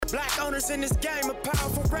Black owners in this game are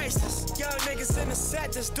powerful racists. Young niggas in the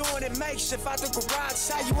set that's doing it makeshift. Out the garage, it's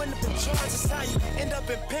how you end up in charge. It's how you end up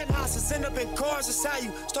in penthouses, end up in cars. It's how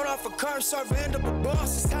you start off a curb server, end up a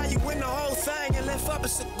boss. It's how you win the whole thing and lift up a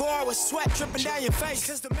cigar with sweat dripping down your face.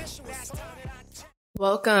 Cause the mission was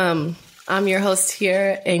Welcome. I'm your host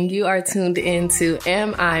here, and you are tuned into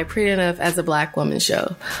Am I Pretty Enough as a Black Woman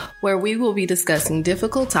show, where we will be discussing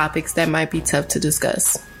difficult topics that might be tough to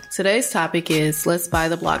discuss. Today's topic is Let's Buy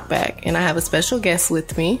the Block Back, and I have a special guest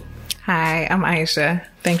with me. Hi, I'm Aisha.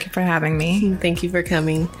 Thank you for having me. Thank you for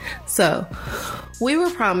coming. So, we were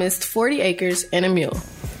promised 40 acres and a mule.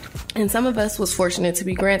 And some of us was fortunate to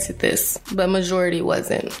be granted this, but majority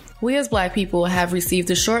wasn't. We as Black people have received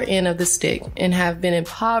the short end of the stick and have been in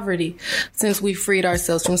poverty since we freed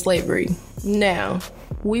ourselves from slavery. Now,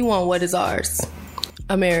 we want what is ours.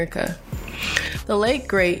 America. The late,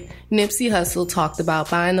 great Nipsey Hussle talked about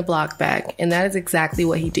buying the block back, and that is exactly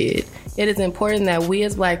what he did. It is important that we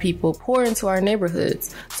as Black people pour into our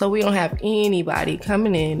neighborhoods so we don't have anybody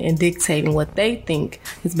coming in and dictating what they think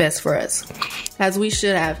is best for us. As we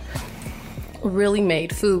should have really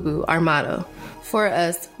made FUBU our motto. For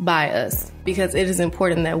us, by us, because it is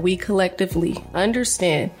important that we collectively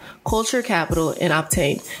understand culture capital and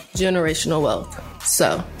obtain generational wealth.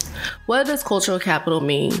 So, what does cultural capital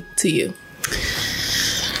mean to you?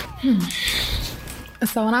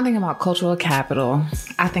 So when I think about cultural capital,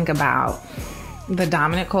 I think about the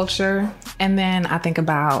dominant culture, and then I think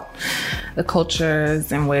about the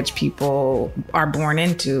cultures in which people are born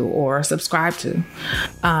into or subscribe to.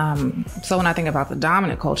 So when I think about the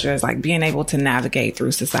dominant culture, it's like being able to navigate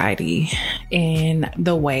through society in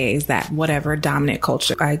the ways that whatever dominant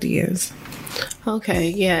culture ideas. Okay,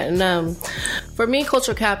 yeah. And for me,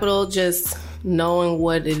 cultural capital, just knowing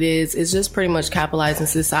what it is just pretty much capitalizing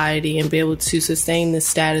society and be able to sustain this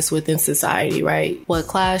status within society, right? What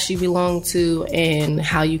class you belong to and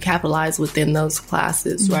how you capitalize within those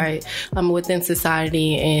classes, right? Within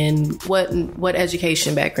society, and what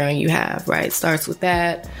education background you have, right? Starts with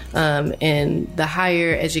that. And the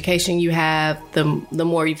higher education you have, the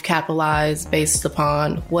more you've capitalized based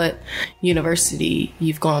upon what university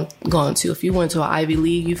you've gone to. If you went to an Ivy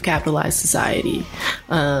League, you've capitalized society.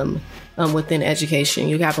 Within education,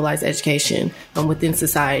 you capitalize education within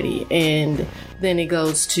society, and then it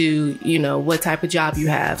goes to, what type of job you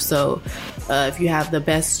have. So if you have the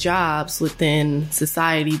best jobs within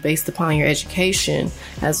society based upon your education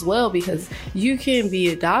as well, because you can be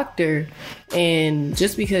a doctor, and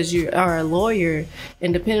just because you are a lawyer,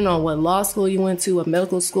 and depending on what law school you went to, what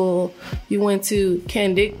medical school you went to,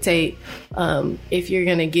 can dictate if you're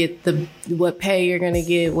going to get what pay you're going to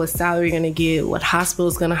get, what salary you're going to get, what hospital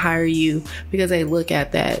is going to hire you, because they look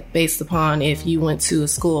at that based upon if you went to a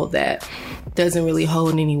school that doesn't really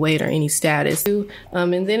hold any weight or any status.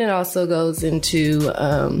 And then it also goes into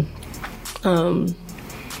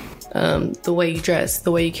the way you dress,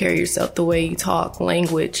 the way you carry yourself, the way you talk,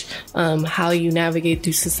 language, how you navigate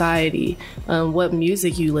through society, what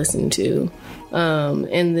music you listen to.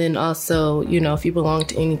 And then also, if you belong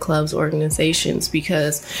to any clubs, organizations,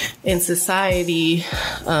 because in society,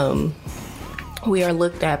 we are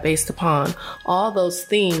looked at based upon all those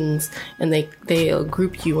things, and they'll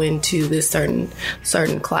group you into this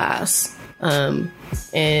certain class. And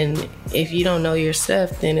if you don't know your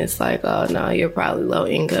stuff, then it's like, oh no, you're probably low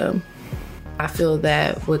income. I feel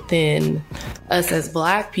that within us as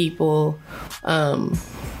Black people,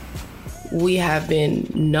 we have been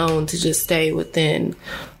known to just stay within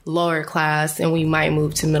lower class, and we might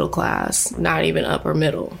move to middle class, not even upper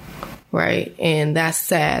middle. Right? And that's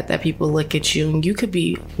sad that people look at you, and you could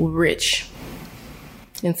be rich,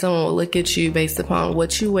 and someone will look at you based upon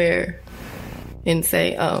what you wear and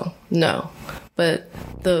say, oh, no. But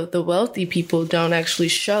the wealthy people don't actually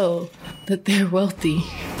show that they're wealthy.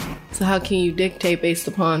 So how can you dictate based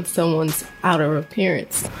upon someone's outer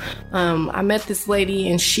appearance? I met this lady,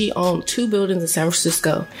 and she owned 2 buildings in San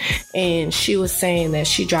Francisco, and she was saying that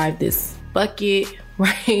she drives this bucket,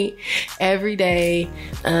 right, every day.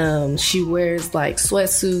 She wears like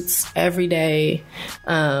sweatsuits every day,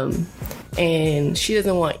 and she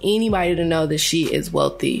doesn't want anybody to know that she is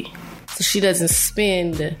wealthy. So she doesn't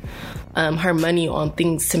spend her money on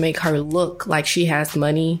things to make her look like she has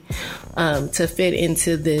money, to fit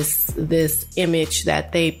into this image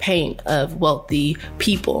that they paint of wealthy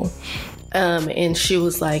people. And she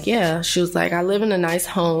was like, I live in a nice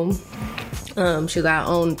home. She got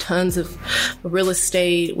own tons of real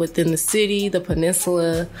estate within the city, the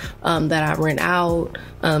peninsula, that I rent out.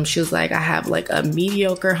 She was like, I have like a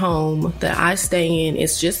mediocre home that I stay in.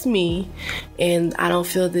 It's just me. And I don't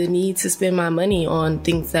feel the need to spend my money on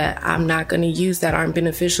things that I'm not going to use, that aren't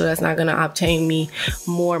beneficial, that's not going to obtain me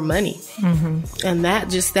more money. Mm-hmm. And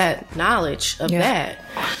that knowledge of that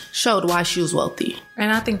showed why she was wealthy.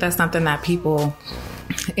 And I think that's something that people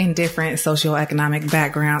in different socioeconomic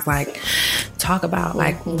backgrounds like talk about.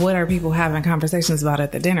 Like, what are people having conversations about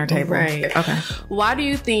at the dinner table? Right. Okay. Why do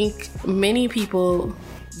you think many people,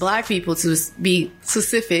 Black people to be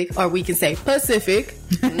specific, or we can say Pacific,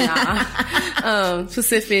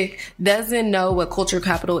 Pacific, doesn't know what cultural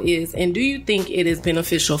capital is? And do you think it is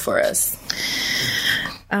beneficial for us?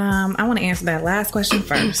 I want to answer that last question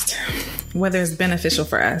first. Whether it's beneficial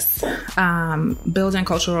for us. Building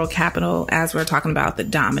cultural capital, as we're talking about the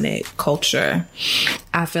dominant culture,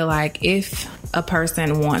 I feel like if a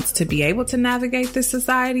person wants to be able to navigate this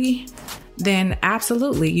society, then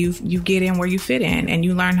absolutely you get in where you fit in and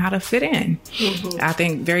you learn how to fit in. Mm-hmm. I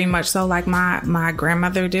think very much so like my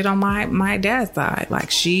grandmother did on my dad's side. Like,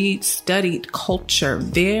 she studied culture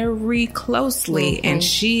very closely. Mm-hmm. And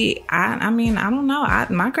I don't know.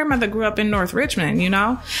 My grandmother grew up in North Richmond,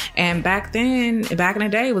 and back in the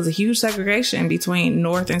day, it was a huge segregation between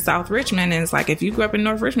North and South Richmond. And it's like, if you grew up in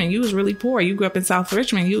North Richmond, you was really poor. You grew up in South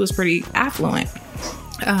Richmond, you was pretty affluent.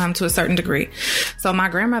 To a certain degree. So my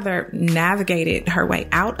grandmother navigated her way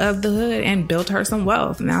out of the hood and built her some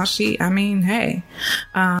wealth. Now I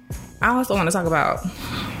also want to talk about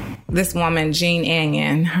this woman, Jean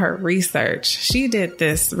Anion, her research. She did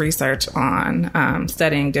this research on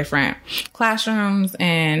studying different classrooms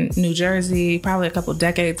in New Jersey, probably a couple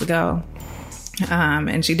decades ago.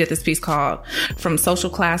 And she did this piece called From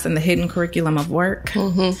Social Class and the Hidden Curriculum of Work.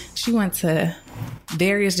 Mm-hmm. She went to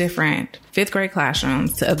various different fifth grade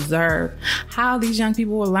classrooms to observe how these young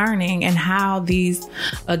people were learning and how these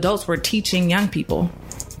adults were teaching young people.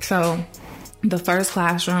 So the first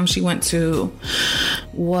classroom she went to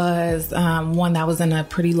was one that was in a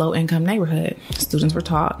pretty low income neighborhood. Students were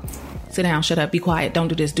taught, sit down, shut up, be quiet, don't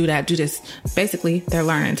do this, do that, do this. Basically, they're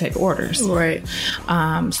learning to take orders. Right.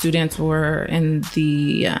 Students were in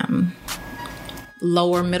the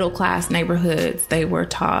lower middle class neighborhoods. They were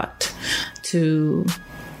taught to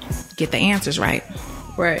get the answers right.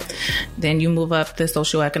 Right. Then you move up the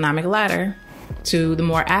socioeconomic ladder to the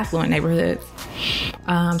more affluent neighborhoods.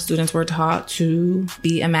 Students were taught to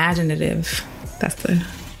be imaginative. That's the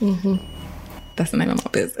name of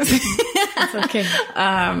my business. That's okay.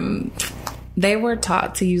 They were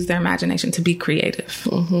taught to use their imagination, to be creative.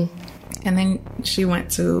 Mm-hmm. And then she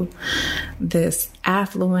went to this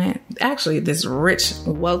this rich,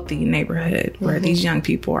 wealthy neighborhood where these young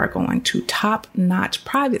people are going to top-notch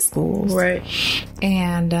private schools. Right.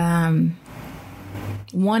 And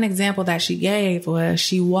one example that she gave was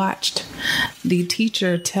she watched the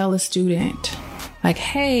teacher tell a student, like,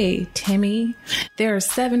 hey, Timmy, there are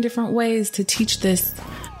 7 different ways to teach this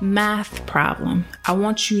math problem. I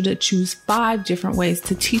want you to choose 5 different ways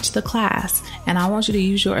to teach the class, and I want you to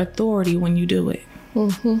use your authority when you do it.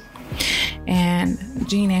 Mm-hmm. And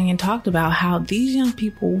Jean Anion talked about how these young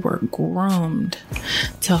people were groomed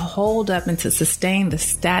to hold up and to sustain the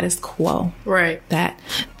status quo. Right. That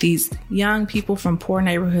these young people from poor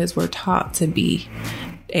neighborhoods were taught to be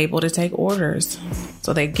able to take orders.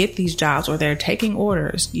 So they get these jobs where they're taking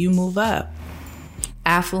orders. You move up.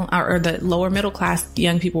 Affluent or the lower middle class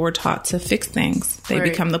young people were taught to fix things. They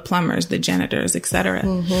become the plumbers, the janitors, etc.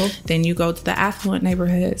 Mm-hmm. Then you go to the affluent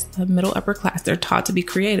neighborhoods, the middle upper class. They're taught to be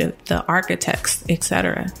creative, the architects,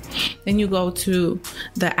 etc. Then you go to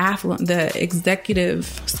the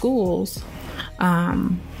executive schools.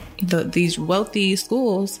 These wealthy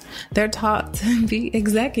schools, they're taught to be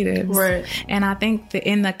executives. Right. And I think that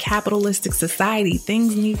in the capitalistic society,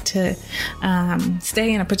 things need to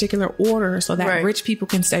stay in a particular order so that rich people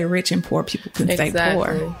can stay rich and poor people can stay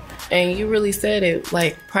poor. And you really said it,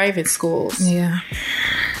 like private schools. Yeah.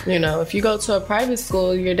 If you go to a private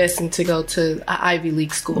school, you're destined to go to an Ivy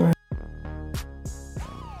League school. Right.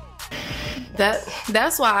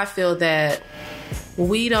 That's why I feel that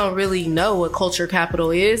we don't really know what culture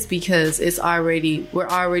capital is, because we're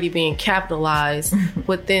already being capitalized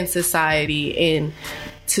within society and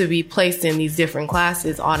to be placed in these different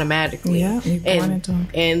classes automatically. Yeah,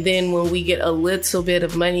 and then when we get a little bit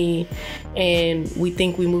of money and we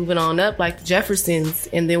think we're moving on up like the Jeffersons,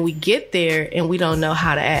 and then we get there and we don't know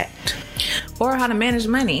how to act or how to manage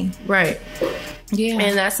money. Right. Yeah.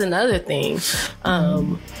 And that's another thing.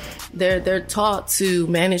 They're taught to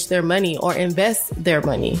manage their money or invest their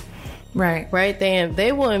money. Right?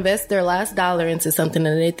 They will invest their last dollar into something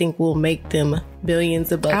that they think will make them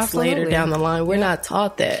billions of bucks later down the line. We're not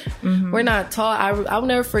taught that. We're not taught. I'll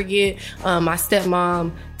never forget my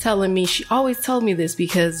stepmom telling me, she always told me this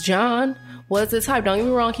because John was the type, don't get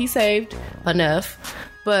me wrong, he saved enough,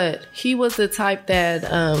 but he was the type that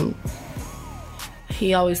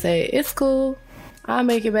he always say, it's cool, I'll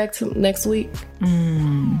make it back to next week.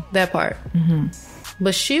 That part.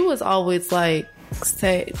 But she was always like,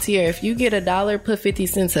 say, Tia, if you get $1, put 50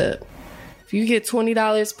 cents up. If you get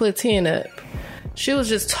 $20, put 10 up. She was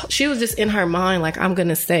just in her mind like, I'm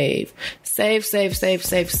gonna save, so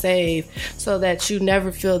that you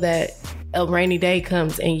never feel that a rainy day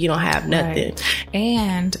comes and you don't have nothing. Right.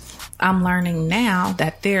 And I'm learning now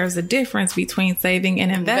that there's a difference between saving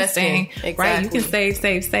and investing. Exactly. Right? You can save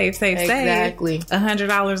exactly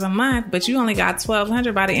 $100 a month, but you only got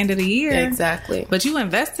 $1,200 by the end of the year. Exactly. But you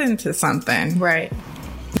invest into something. Right.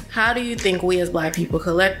 How do you think we as Black people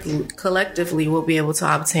collectively will be able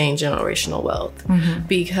to obtain generational wealth?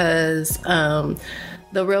 Because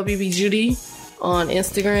the Real BB Judy on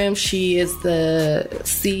Instagram, she is the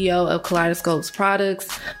CEO of Kaleidoscope's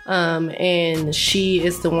products, and she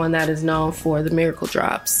is the one that is known for the Miracle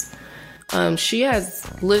Drops. She has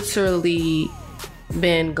literally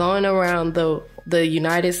been going around the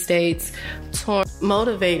United States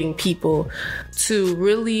motivating people to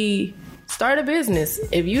really start a business.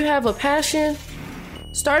 If you have a passion,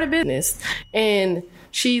 start a business. And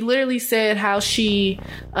she literally said how she,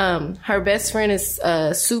 her best friend is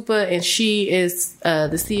Supa, and she is the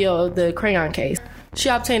CEO of the Crayon Case. She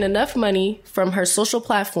obtained enough money from her social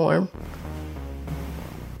platform,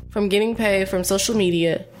 from getting paid from social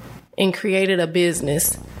media, and created a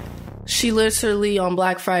business. She literally on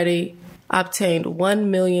Black Friday obtained $1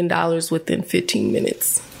 million within 15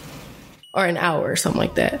 minutes or an hour or something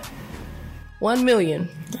like that. 1 million.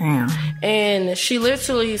 Damn. And she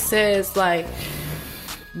literally says, like,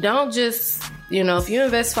 don't just, if you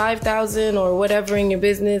invest $5,000 or whatever in your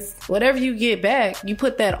business, whatever you get back, you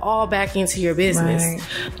put that all back into your business. Right.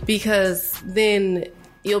 Because then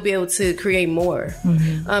you'll be able to create more.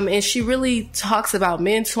 And she really talks about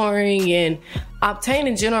mentoring and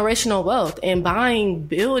obtaining generational wealth and buying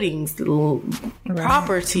buildings,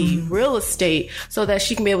 property, real estate, so that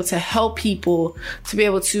she can be able to help people to be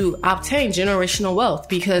able to obtain generational wealth,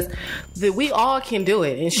 because we all can do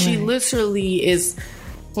it. And she literally is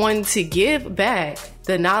wanting to give back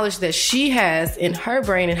the knowledge that she has in her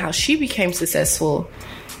brain and how she became successful,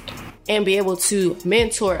 and be able to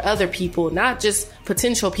mentor other people, not just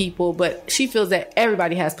potential people, but she feels that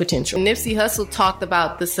everybody has potential. Nipsey Hussle talked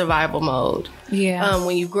about the survival mode. Yeah.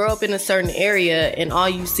 When you grow up in a certain area and all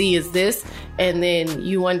you see is this, and then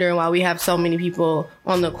you wondering why we have so many people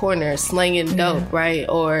on the corner slinging dope, right?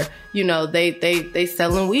 Or, they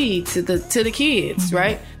selling weed to the kids,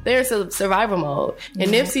 right? There's a survival mode.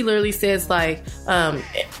 And Nipsey literally says, like,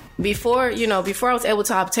 before I was able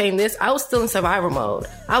to obtain this, I was still in survival mode.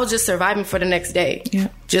 I was just surviving for the next day. Yeah.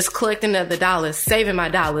 Just collecting the dollars, saving my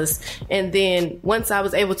dollars. And then once I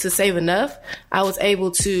was able to save enough, I was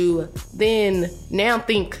able to then now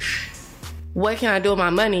think, what can I do with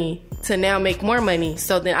my money to now make more money?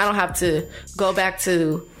 So then I don't have to go back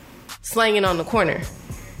to slanging on the corner.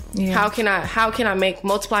 Yeah. How can I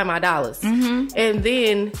multiply my dollars? And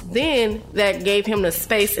then that gave him the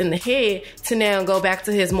space in the head to now go back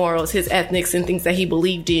to his morals, his ethics, and things that he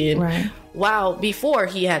believed in. Right. While before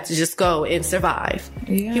he had to just go and survive.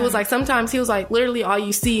 Yeah. He was like, sometimes he was like, literally all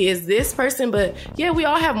you see is this person, but yeah, we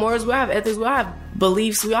all have morals, we all have ethics, we all have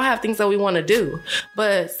beliefs, we all have things that we want to do.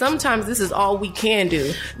 But sometimes this is all we can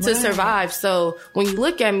do to survive. So when you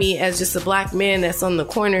look at me as just a Black man that's on the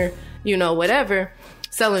corner, whatever,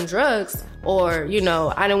 selling drugs, or,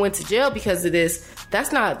 I done went to jail because of this,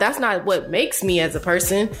 that's not what makes me as a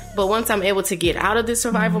person. But once I'm able to get out of this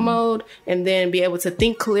survival mode and then be able to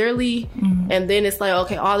think clearly, and then it's like,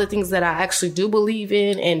 okay, all the things that I actually do believe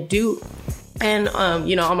in and do, and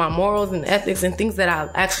all my morals and ethics and things that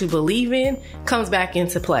I actually believe in comes back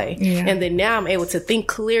into play. Yeah. And then now I'm able to think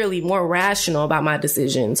clearly, more rational about my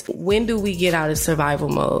decisions. When do we get out of survival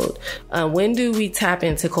mode? When do we tap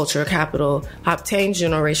into cultural capital, obtain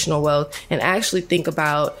generational wealth, and actually think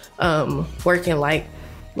about working like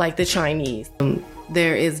the Chinese?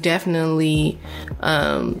 There is definitely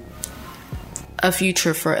a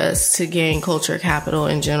future for us to gain culture capital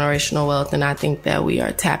and generational wealth, and I think that we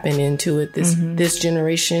are tapping into it. This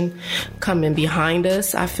generation coming behind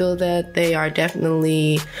us, I feel that they are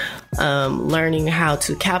definitely learning how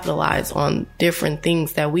to capitalize on different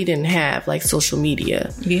things that we didn't have, like social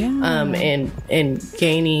media, and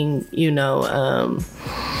gaining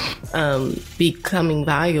becoming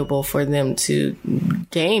valuable for them to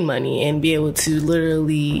gain money and be able to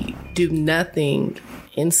literally do nothing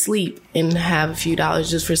and sleep and have a few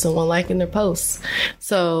dollars just for someone liking their posts.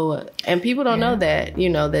 So, and people don't know that,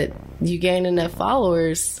 that you gain enough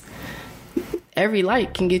followers, every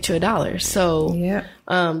like can get you $1. So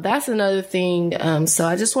that's another thing. So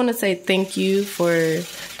I just want to say thank you for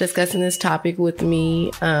discussing this topic with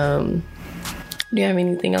me. Do you have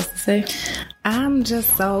anything else to say? I'm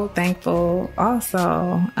just so thankful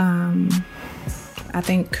also. I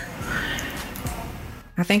think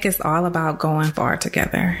it's all about going far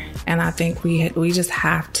together. And I think we just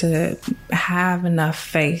have to have enough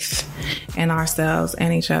faith in ourselves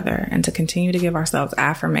and each other, and to continue to give ourselves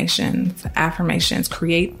affirmations.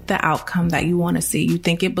 Create the outcome that you want to see. You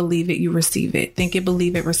think it, believe it, you receive it. Think it,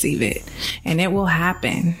 believe it, receive it. And it will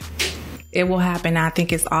happen. It will happen. I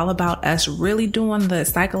think it's all about us really doing the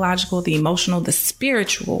psychological, the emotional, the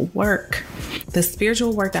spiritual work. The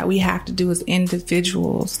spiritual work that we have to do as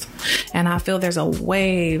individuals. And I feel there's a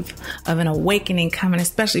wave of an awakening coming,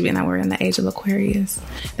 especially being that we're in the age of Aquarius.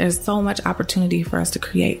 There's so much opportunity for us to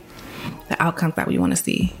create the outcomes that we want to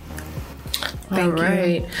see. All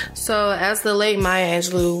right. So as the late Maya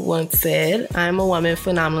Angelou once said, I'm a woman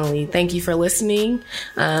phenomenally. Thank you for listening.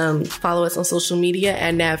 Follow us on social media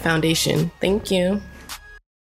at NAB Foundation. Thank you.